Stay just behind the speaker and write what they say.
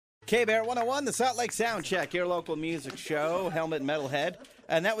K-Bear 101, the Salt Lake Soundcheck, your local music show, Helmet Metalhead.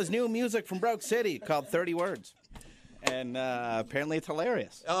 And that was new music from Broke City called 30 Words. And apparently it's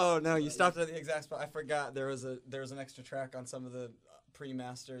hilarious. Oh, no, you stopped at the exact spot. I forgot there was an extra track on some of the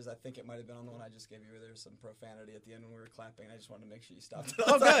pre-masters. I think it might have been on the one I just gave you where there was some profanity at the end when we were clapping. I just wanted to make sure you stopped it.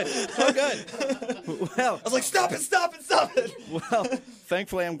 Oh, good. Oh, good. Well, I was like, stop it, stop it, stop it. Well,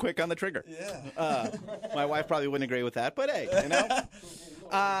 thankfully I'm quick on the trigger. Yeah. My wife probably wouldn't agree with that, but hey, you know.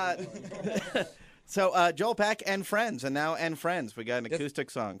 So Joel Pack and Friends, and now And Friends. We got an acoustic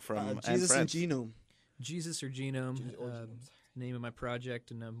song from Jesus and and Friends. Genome. Jesus Or Genome, name of my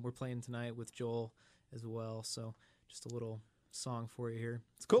project, and we're playing tonight with Joel as well. So just a little song for you here.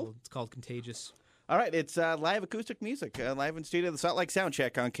 It's cool. It's called Contagious. All right, it's live acoustic music, live in studio, the Salt Lake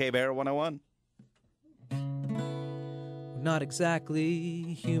Soundcheck on K-Bear 101. We're not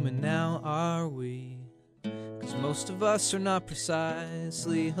exactly human now, are we? 'Cause most of us are not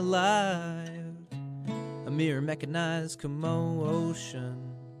precisely alive. A mere mechanized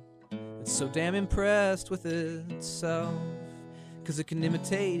commotion. It's so damn impressed with itself, 'cause it can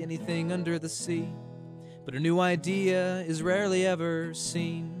imitate anything under the sea. But a new idea is rarely ever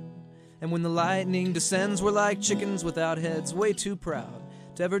seen. And when the lightning descends, we're like chickens without heads, way too proud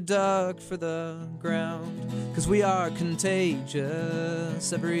to ever duck for the ground. 'Cause we are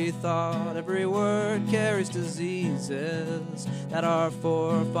contagious, every thought, every word carries diseases that our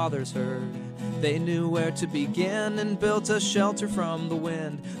forefathers heard. They knew where to begin and built a shelter from the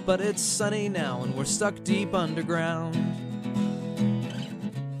wind. But it's sunny now and we're stuck deep underground.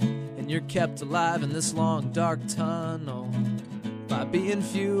 And you're kept alive in this long dark tunnel by being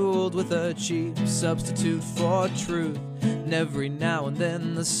fueled with a cheap substitute for truth. And every now and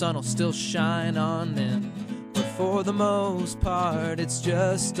then the sun will still shine on in, but for the most part it's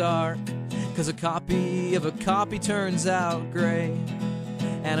just dark. 'Cause a copy of a copy turns out gray,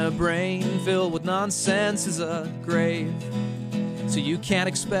 and a brain filled with nonsense is a grave. So you can't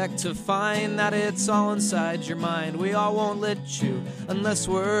expect to find that it's all inside your mind. We all won't let you unless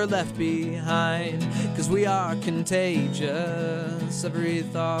we're left behind. 'Cause we are contagious, every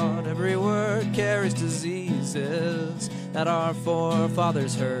thought, every word carries diseases that our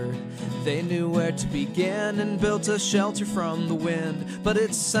forefathers heard. They knew where to begin and built a shelter from the wind. But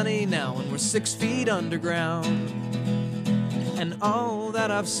it's sunny now and we're 6 feet underground. And all that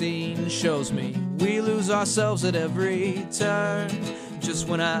I've seen shows me we lose ourselves at every turn. Just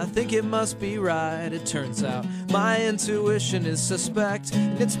when I think it must be right, it turns out my intuition is suspect.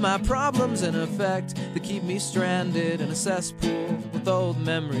 And it's my problems in effect that keep me stranded in a cesspool with old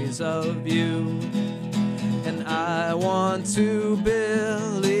memories of you. And I want to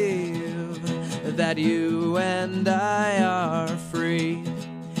believe that you and I are free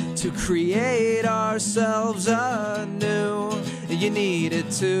to create ourselves anew. You need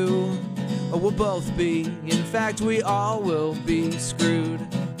it too, or we'll both be. In fact, we all will be screwed.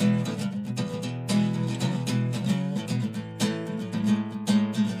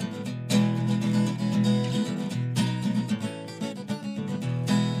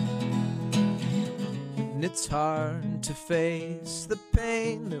 And it's hard to face the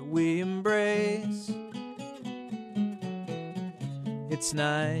pain that we embrace. It's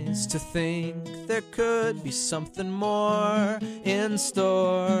nice to think there could be something more in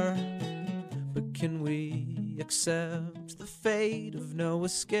store. But can we accept the fate of no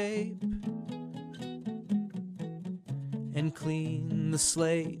escape and clean the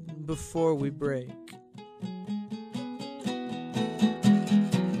slate before we break?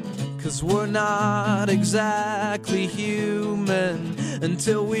 'Cause we're not exactly human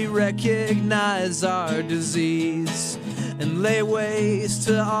until we recognize our disease and lay waste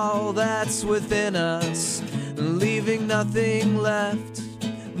to all that's within us, leaving nothing left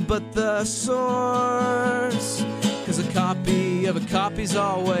but the source. 'Cause a copy of a copy's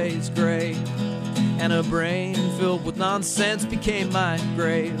always great, and a brain filled with nonsense became my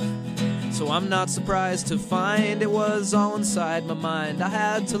grave. So I'm not surprised to find it was all inside my mind. I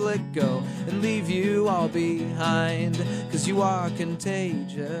had to let go and leave you all behind. 'Cause you are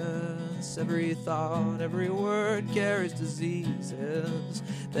contagious, every thought, every word carries diseases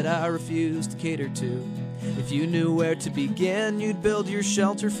that I refuse to cater to. If you knew where to begin, you'd build your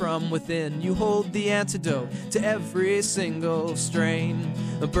shelter from within. You hold the antidote to every single strain.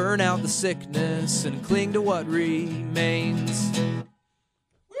 Burn out the sickness and cling to what remains.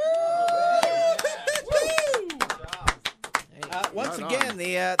 Once again,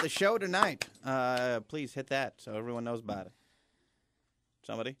 the show tonight. Please hit that so everyone knows about it.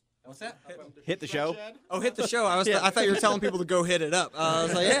 Somebody? What's that? Hit the show. Oh, hit the show. I thought you were telling people to go hit it up. I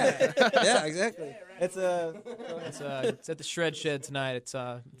was like, yeah, exactly. It's It's at the Shred Shed tonight. It's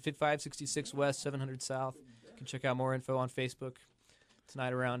 566 West, 700 South. You can check out more info on Facebook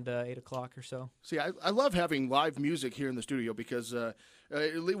tonight around 8 o'clock or so. See, I love having live music here in the studio because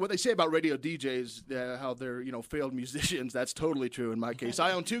what they say about radio DJs, how they're failed musicians, that's totally true in my case.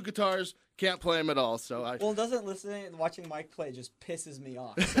 I own 2 guitars, can't play them at all. So watching Mike play just pisses me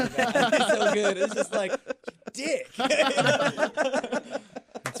off. So it's so good. It's just like, dick.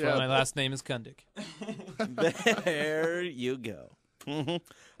 That's why my last name is Kundik. There you go.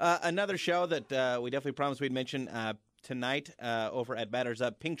 Another show that we definitely promised we'd mention tonight over at Batters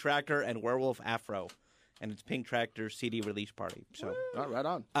Up, Pink Tractor and Werewolf Afro. And it's Pink Tractor's CD release party. So, right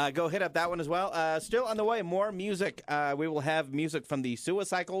on. Go hit up that one as well. Still on the way, more music. We will have music from the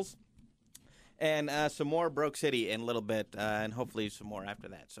Suicycles and some more Broke City in a little bit, and hopefully some more after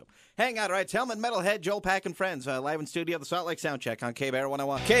that. So hang out, all right? It's Helmet Metalhead, Joel Pack and Friends, live in studio, the Salt Lake Soundcheck on K-Bear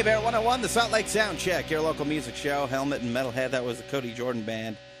 101. K-Bear 101, the Salt Lake Soundcheck, your local music show. Helmet and Metalhead, that was the Cody Jordan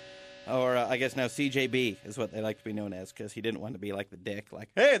Band. Or I guess now CJB is what they like to be known as, because he didn't want to be like the dick, like,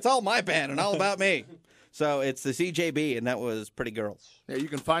 hey, it's all my band and all about me. So it's the CJB, and that was Pretty Girls. Yeah, you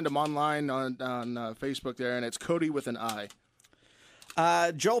can find them online on Facebook there, and it's Cody with an I.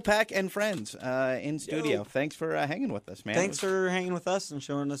 Joel Pack and Friends in studio. Yo. Thanks for hanging with us, man. Thanks for hanging with us and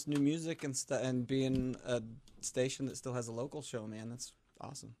showing us new music and being a station that still has a local show, man. That's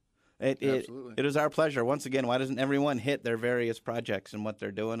awesome. It is our pleasure. Once again, why doesn't everyone hit their various projects and what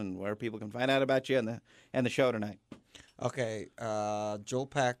they're doing and where people can find out about you and the show tonight? Okay, Joel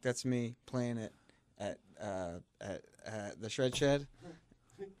Pack, that's me playing it at the Shred Shed,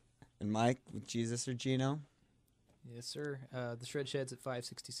 and Mike with Jesus or Genome. Yes, sir. The Shred Shed's at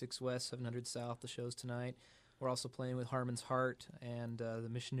 566 West, 700 South. The show's tonight. We're also playing with Harmon's Heart and the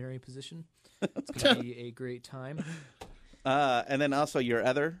Missionary Position. It's going to be a great time. And then also your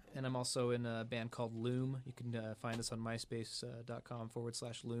other. And I'm also in a band called Loom. You can find us on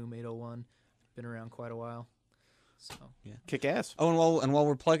myspace.com/Loom801. Been around quite a while. So yeah, kick ass. Oh, and while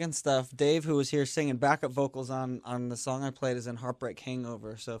we're plugging stuff, Dave, who was here singing backup vocals on the song I played, is in Heartbreak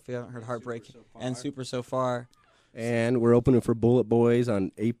Hangover. So if you haven't heard Heartbreak and Super So Far. And we're opening for Bullet Boys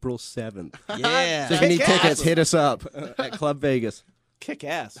on April 7th. Yeah. So if you need tickets, hit us up at Club Vegas. Kick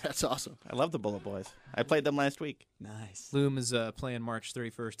ass. That's awesome. I love the Bullet Boys. I played them last week. Nice. Loom is playing March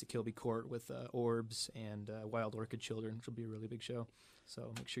 31st at Kilby Court with Orbs and Wild Orchid Children, which will be a really big show.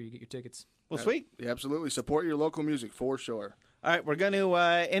 So make sure you get your tickets. Well, sweet. Yeah, absolutely. Support your local music for sure. All right, we're going to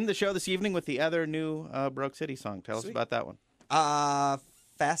end the show this evening with the other new Broke City song. Tell us about that one.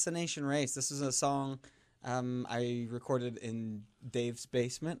 Fascination Race. This is a song I recorded in Dave's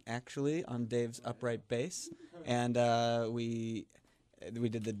basement, actually, on Dave's upright bass. And we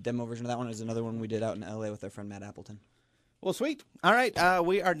did the demo version of that one. There's another one we did out in L.A. with our friend Matt Appleton. Well, sweet. All right,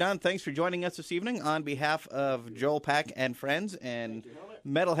 we are done. Thanks for joining us this evening. On behalf of Joel Pack and Friends and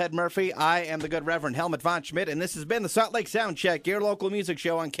Metalhead Murphy, I am the good Reverend Helmut von Schmidt, and this has been the Salt Lake Soundcheck, your local music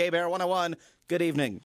show on K-Bear 101. Good evening.